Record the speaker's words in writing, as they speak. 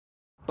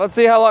Let's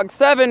see how long.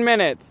 7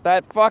 minutes.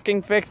 That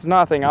fucking fixed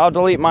nothing. I'll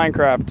delete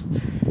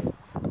Minecraft.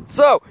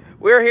 So,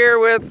 we're here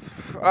with,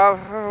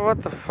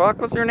 what the fuck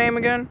was your name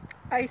again?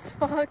 Ice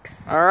Fox.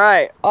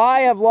 Alright,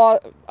 I've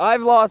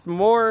lost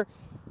more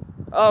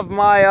of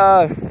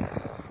my,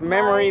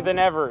 memory than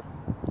ever.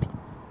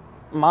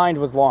 Mind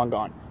was long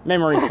gone.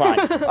 Memory's fine.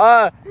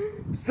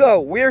 So,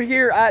 we're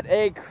here at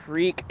a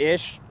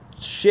creek-ish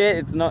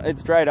shit.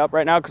 It's dried up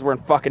right now because we're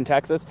in fucking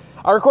Texas.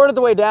 I recorded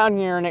the way down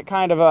here and it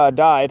kind of,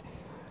 died.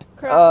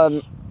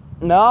 Crash.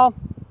 No,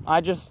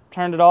 I just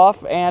turned it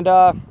off and,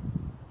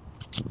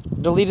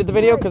 deleted the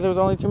video because it was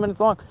only 2 minutes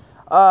long.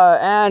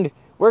 And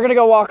we're gonna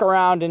go walk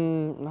around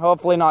and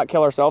hopefully not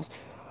kill ourselves.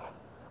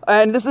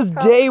 And this is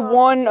day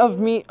one of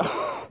me.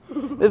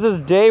 This is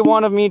day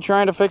one of me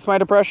trying to fix my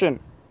depression.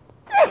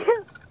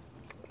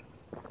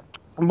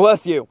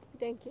 Bless you.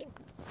 Thank you.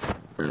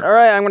 All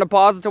right, I'm gonna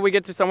pause until we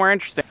get to somewhere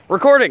interesting.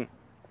 Recording.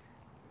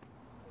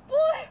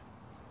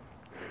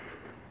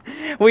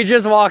 We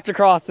just walked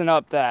across and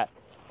up that.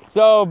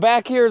 So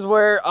back here's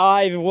where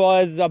I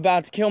was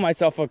about to kill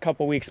myself a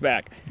couple weeks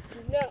back.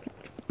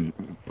 No.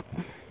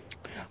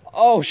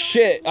 Oh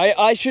shit,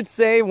 I should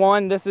say,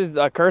 one, this is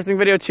a cursing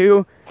video.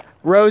 Two,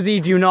 Rosie,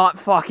 do not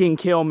fucking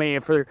kill me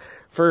for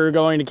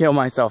going to kill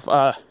myself.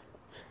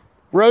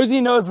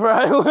 Rosie knows where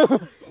I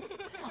live.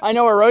 I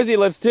know where Rosie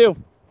lives too.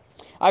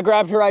 I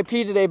grabbed her IP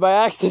today by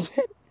accident.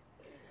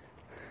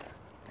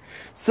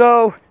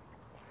 So,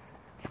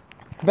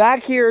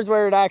 back here is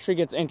where it actually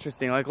gets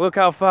interesting. Like, look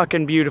how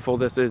fucking beautiful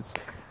this is.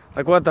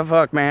 Like, what the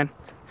fuck, man?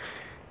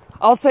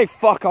 I'll say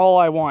fuck all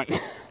I want.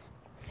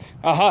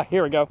 Aha,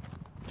 here we go.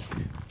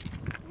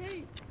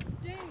 Hey,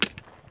 James.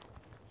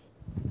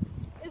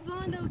 It's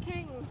one of those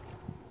kings.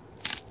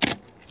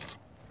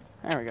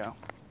 There we go.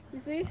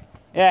 You see?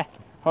 Yeah,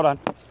 hold on.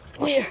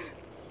 Yeah.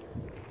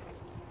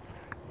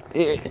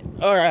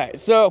 Alright,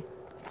 so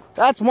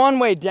that's one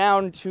way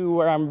down to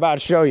where I'm about to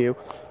show you.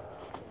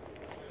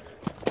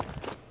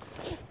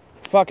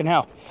 Fucking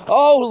hell.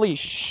 Holy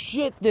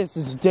shit, this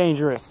is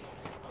dangerous.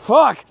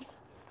 Fuck.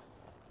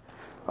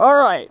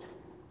 Alright.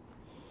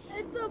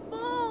 It's a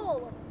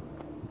bowl.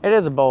 It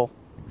is a bowl.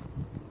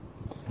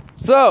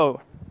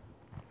 So,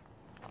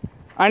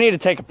 I need to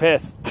take a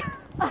piss.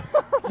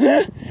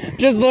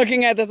 Just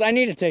looking at this, I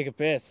need to take a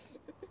piss.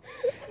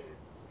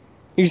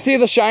 You see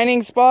the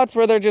shining spots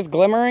where they're just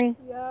glimmering?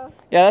 Yeah.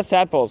 Yeah, that's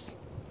tadpoles.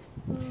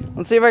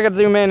 Let's see if I can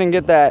zoom in and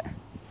get that.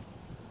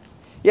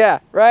 Yeah,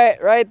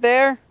 right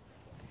there.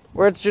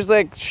 Where it's just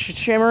like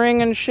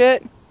shimmering and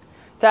shit.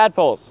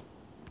 Tadpoles.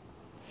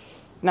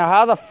 Now,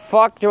 how the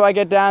fuck do I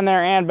get down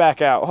there and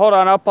back out? Hold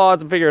on, I'll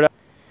pause and figure it out.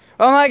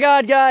 Oh my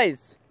god,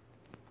 guys!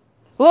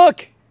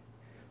 Look!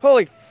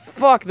 Holy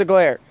fuck, the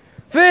glare.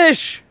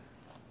 Fish!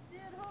 Dude,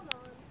 hold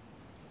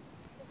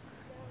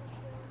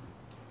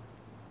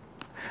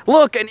on.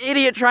 Look, an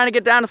idiot trying to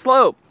get down a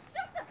slope.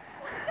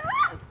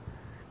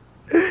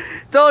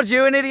 Told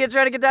you, an idiot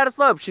trying to get down a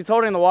slope. She's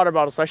holding the water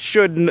bottle, so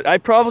I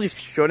probably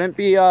shouldn't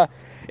be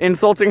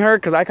insulting her,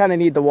 because I kind of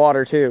need the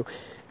water too.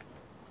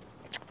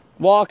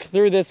 Walk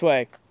through this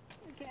way.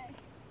 Okay.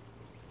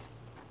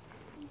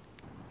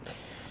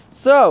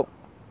 So,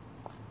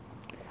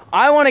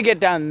 I want to get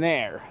down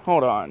there.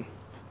 Hold on.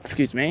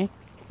 Excuse me.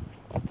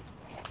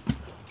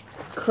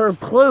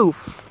 Kerploof.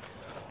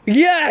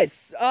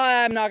 Yes!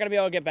 I'm not going to be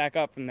able to get back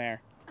up from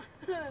there.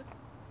 Yeah.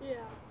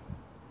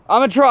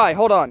 I'm going to try.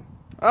 Hold on.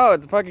 Oh,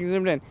 it's fucking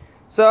zoomed in.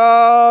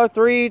 So,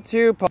 3,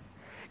 2,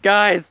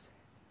 guys.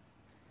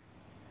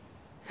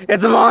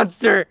 It's a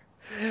monster.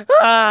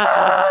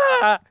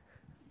 Ah!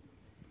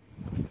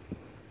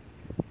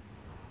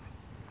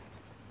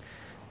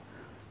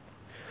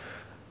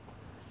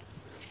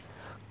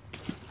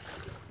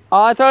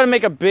 Oh, I thought I'd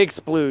make a big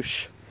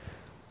sploosh.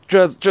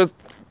 Just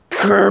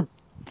curb.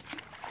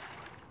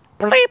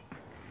 Bleep.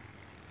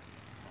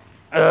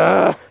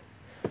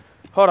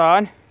 Hold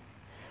on.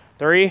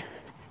 3,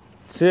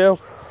 2.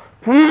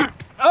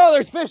 Oh,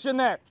 there's fish in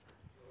there.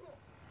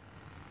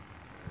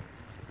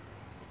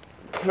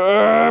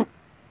 Curb.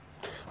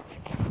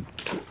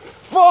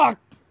 Fuck!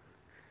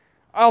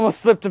 I almost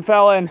slipped and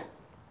fell in. You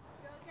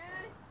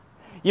okay?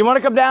 You want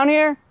to come down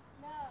here?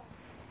 No.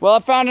 Well, I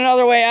found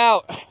another way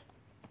out.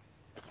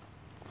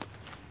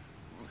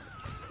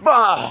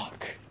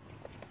 Fuck!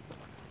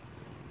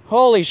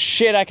 Holy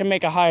shit, I can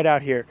make a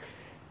hideout here.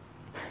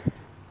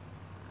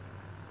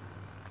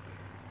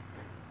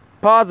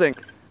 Pausing.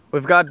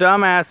 We've got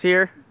dumbass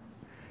here.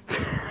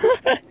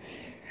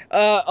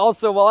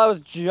 Also, while I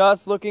was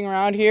just looking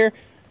around here,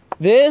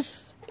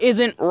 this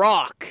isn't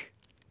rock.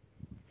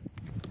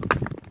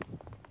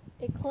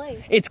 It's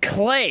clay. It's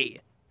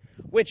clay,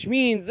 which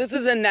means this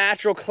is a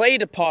natural clay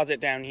deposit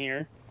down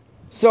here.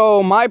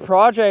 So my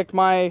project,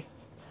 my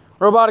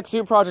robotic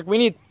suit project, we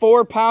need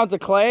 4 pounds of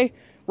clay.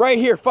 Right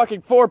here,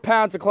 fucking 4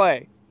 pounds of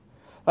clay.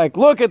 Like,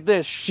 look at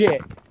this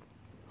shit.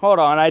 Hold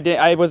on,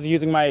 I was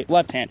using my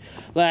left hand.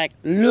 Like,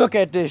 look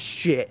at this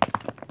shit.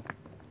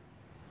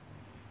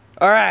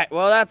 Alright,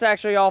 well that's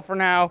actually all for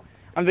now.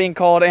 I'm being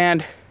called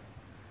and...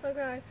 Look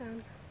what I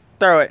found.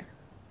 Throw it.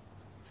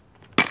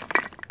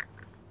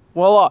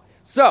 Voila.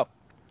 So,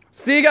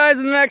 see you guys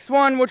in the next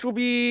one, which will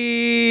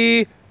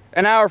be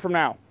an hour from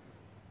now.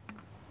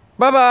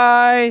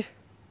 Bye-bye.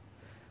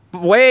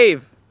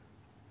 Wave.